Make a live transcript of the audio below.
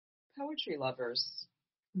Poetry lovers,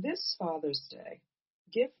 this Father's Day,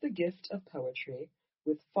 give the gift of poetry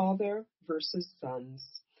with Father versus Sons,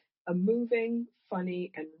 a moving,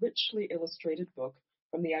 funny, and richly illustrated book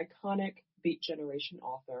from the iconic Beat Generation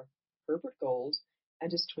author Herbert Gold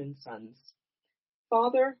and his twin sons.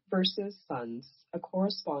 Father versus Sons, a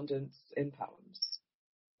correspondence in poems.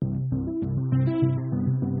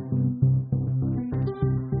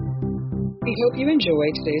 We hope you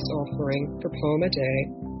enjoy today's offering for Poem a Day,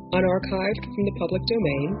 unarchived from the public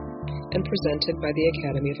domain and presented by the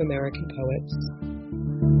Academy of American Poets.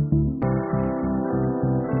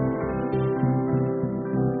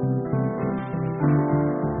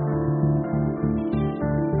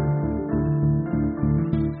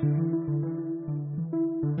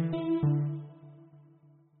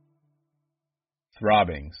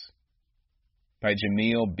 Throbbings by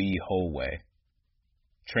Jamil B. Holway.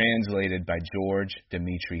 Translated by George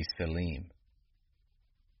Dimitri Selim.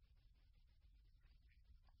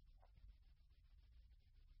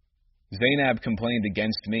 Zainab complained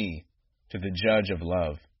against me to the judge of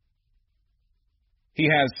love. He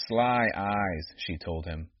has sly eyes, she told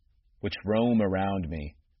him, which roam around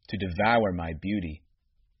me to devour my beauty.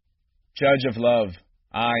 Judge of love,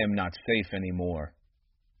 I am not safe anymore.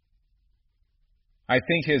 I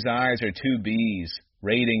think his eyes are two bees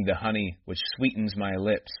raiding the honey which sweetens my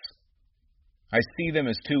lips. I see them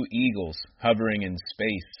as two eagles hovering in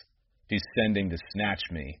space, descending to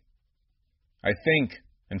snatch me. I think,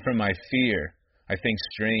 and from my fear, I think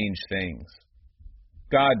strange things.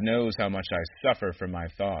 God knows how much I suffer from my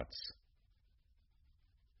thoughts.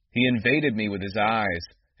 He invaded me with his eyes,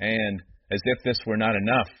 and, as if this were not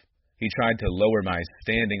enough, he tried to lower my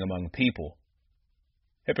standing among people.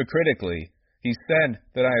 Hypocritically, he said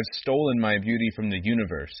that I have stolen my beauty from the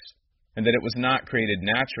universe, and that it was not created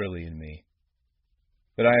naturally in me.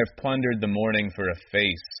 That I have plundered the morning for a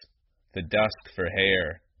face, the dusk for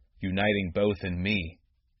hair, uniting both in me.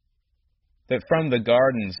 That from the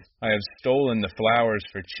gardens I have stolen the flowers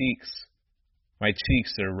for cheeks. My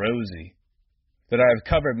cheeks are rosy. That I have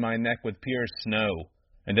covered my neck with pure snow,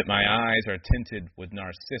 and that my eyes are tinted with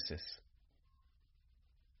narcissus.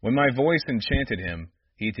 When my voice enchanted him,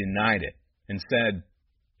 he denied it, and said,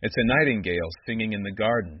 "It's a nightingale singing in the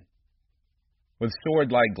garden." With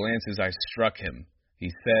sword-like glances I struck him,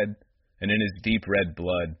 he said, and in his deep red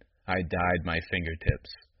blood I dyed my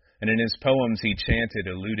fingertips, and in his poems he chanted,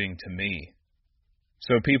 alluding to me.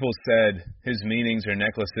 So people said, his meanings are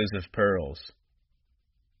necklaces of pearls.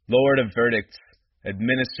 Lord of verdicts,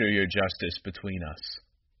 administer your justice between us.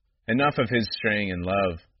 Enough of his straying in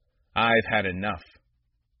love. I've had enough.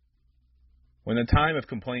 When the time of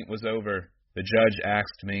complaint was over, the judge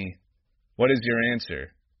asked me, "What is your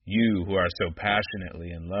answer, you who are so passionately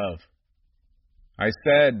in love?" I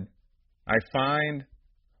said, "I find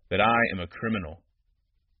that I am a criminal.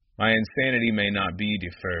 My insanity may not be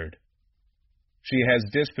deferred. She has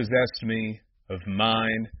dispossessed me of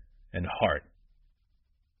mind and heart."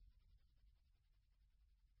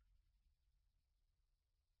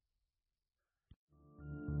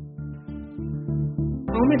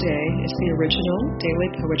 Poem a Day is the original daily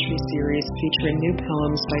poetry series featuring new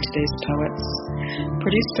poems by today's poets.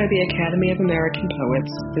 Produced by the Academy of American Poets,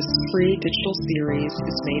 this free digital series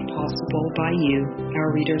is made possible by you, our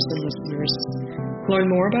readers and listeners. Learn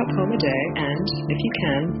more about Poem a Day and, if you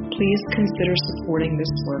can, please consider supporting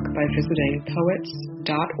this work by visiting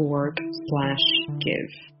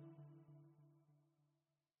poets.org/give.